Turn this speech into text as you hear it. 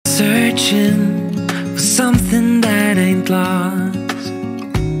searching for something that ain't lost.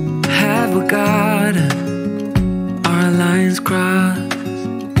 Have we got our lines crossed?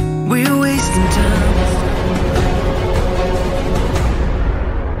 We're wasting time.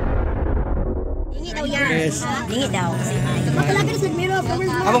 Yes. Lingi daw.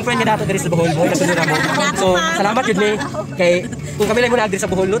 Among friend niya dato diri sa Bohol, boy, nasunod ako. So, salamat yun ni kay kung kami lang muna diri sa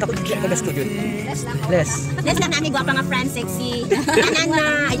Bohol, no, tapos nagasto yun. Less lang namin gwapa nga friend sexy. Anan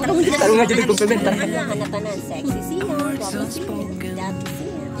na, ay tarong nga jud compliment. Hanapanan sexy siya,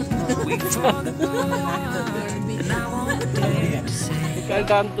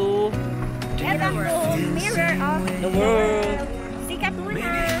 Welcome to Mirror of the world.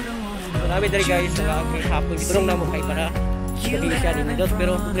 Sikatuna. Marami dari guys, hapon giturong na mo kay para sabihin siya ni Dos,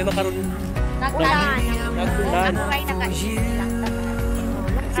 pero problema karon Nagulan. Nagulan.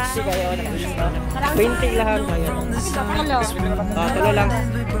 Siksi kayo na 20 lang kaya. Tulo lang.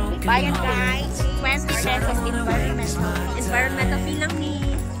 Bayan guys, 20 pesos environmental fee lang ni.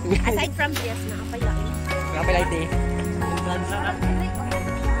 Aside from this, Nakapay light eh.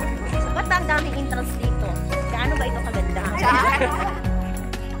 Ba't ang daming entrance dito? Gaano ba ito kaganda?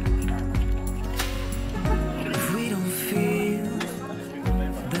 If we don't feel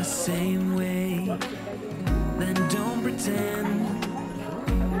the same way, then don't pretend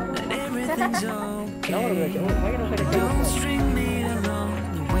that everything's okay. Don't string me along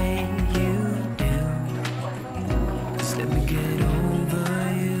the way you do. Just let me get over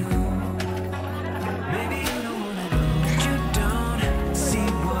you. Maybe you don't wanna know that you don't see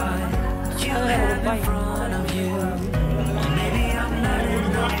what you have in front of you. Maybe I'm not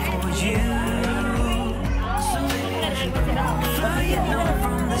enough for you. So maybe I should if I had known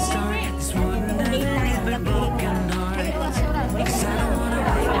from the start this wouldn't have leave a broken heart. 'Cause I don't wanna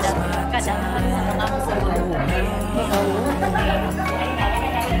waste my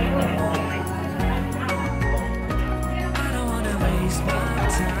I don't wanna waste my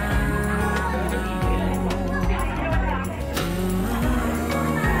time.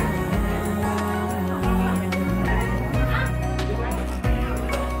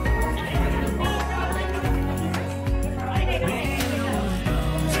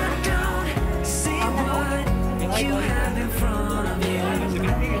 You have in front of you.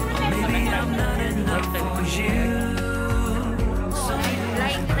 Maybe I'm not enough for you. So if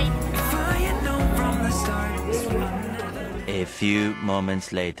I had known from the start, this would never. A few moments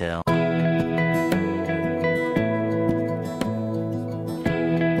later.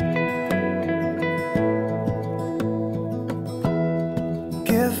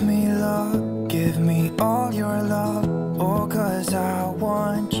 Give me love, give me all your love. Oh, 'cause I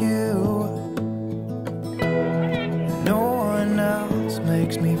want you.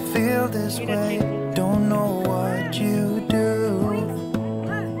 Makes me feel this way. Don't know what you do.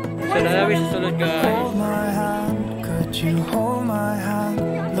 Hold my hand, could you hold my hand?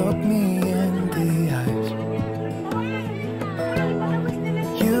 Look me in the eyes.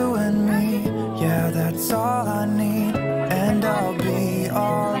 You and me, yeah, that's all I need, and I'll be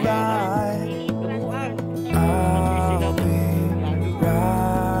alright. I'll be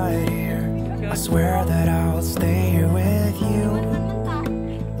right here. I swear that I'll stay here with you.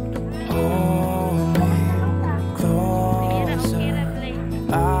 Hold me closer.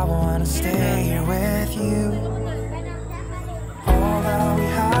 I wanna stay here with you. All that we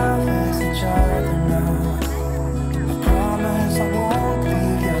have is each other now. I promise I won't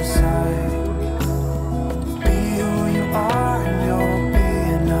leave your side. Be who you are and you'll be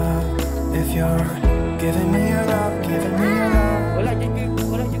enough. If you're giving me your love, giving me your love.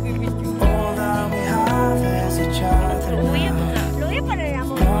 All that we have is each other now.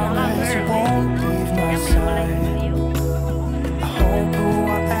 Won't leave my side. I hope who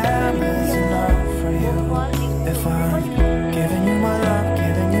I am is enough for you. If I'm giving you my love,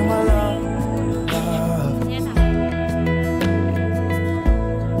 giving you my love, love.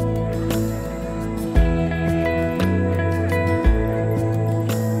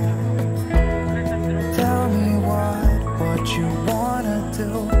 Tell me what you wanna do.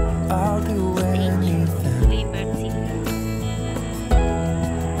 I'll do anything.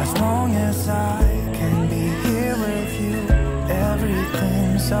 As long as I can be here with you,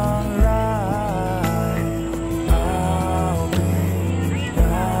 everything's alright. I'll be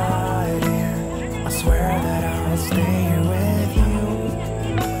right here. I swear that I'll stay here with you.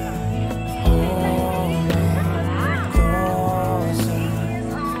 Hold me closer.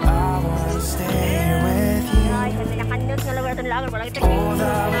 I wanna stay here with you. All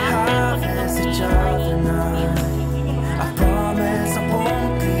that we have is each other now. I promise I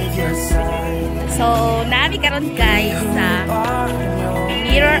won't leave your side. So, nami karon guys sa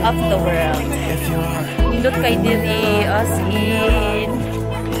Mirror mirror of the world. Nindot kay diri as in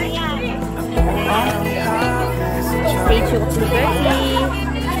Statue of Liberty,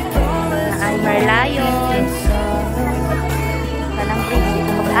 ay Marlayon, kanang bridge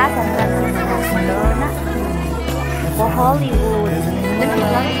dito mag-asa sa Barcelona, Hollywood.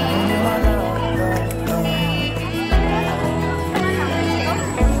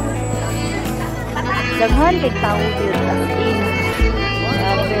 Daghan kay tao dito as in.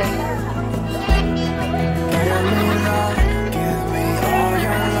 Grabe.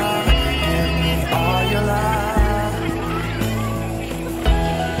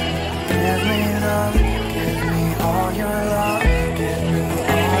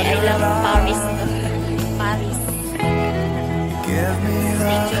 I love Paris. Paris.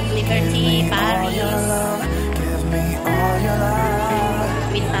 Statue of Liberty, Paris.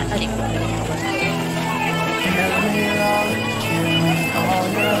 Pinta talik.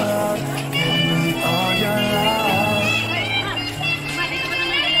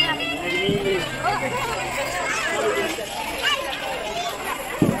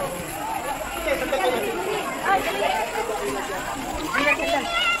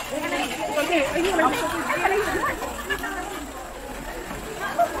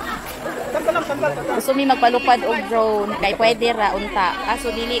 Gusto mi magpalupad og drone kay pwede ra unta.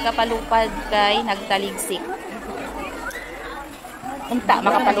 Kaso dili ka palupad kay nagtaligsik. Unta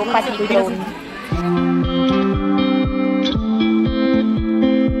makapalupad ni drone.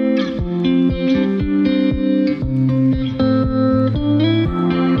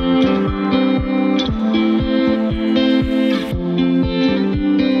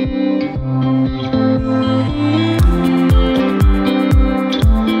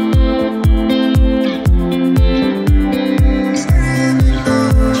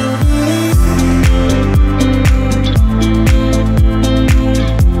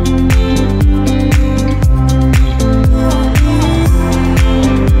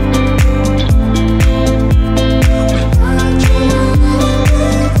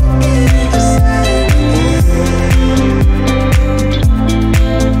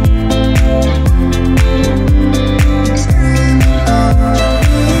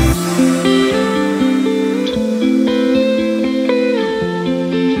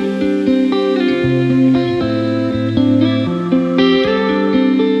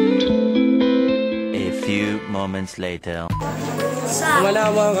 Moments later.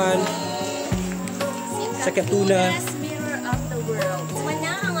 Malawangan. Sikatuna. Mirror of the world.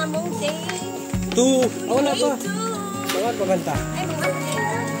 Wala ang among day. 2. Wala pa. Mga pagkanta.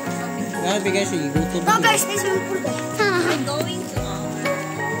 Grabe guys, gutom. We're going to our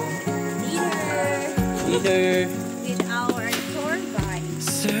dinner Either with our tour guide.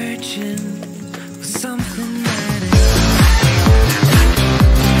 Searching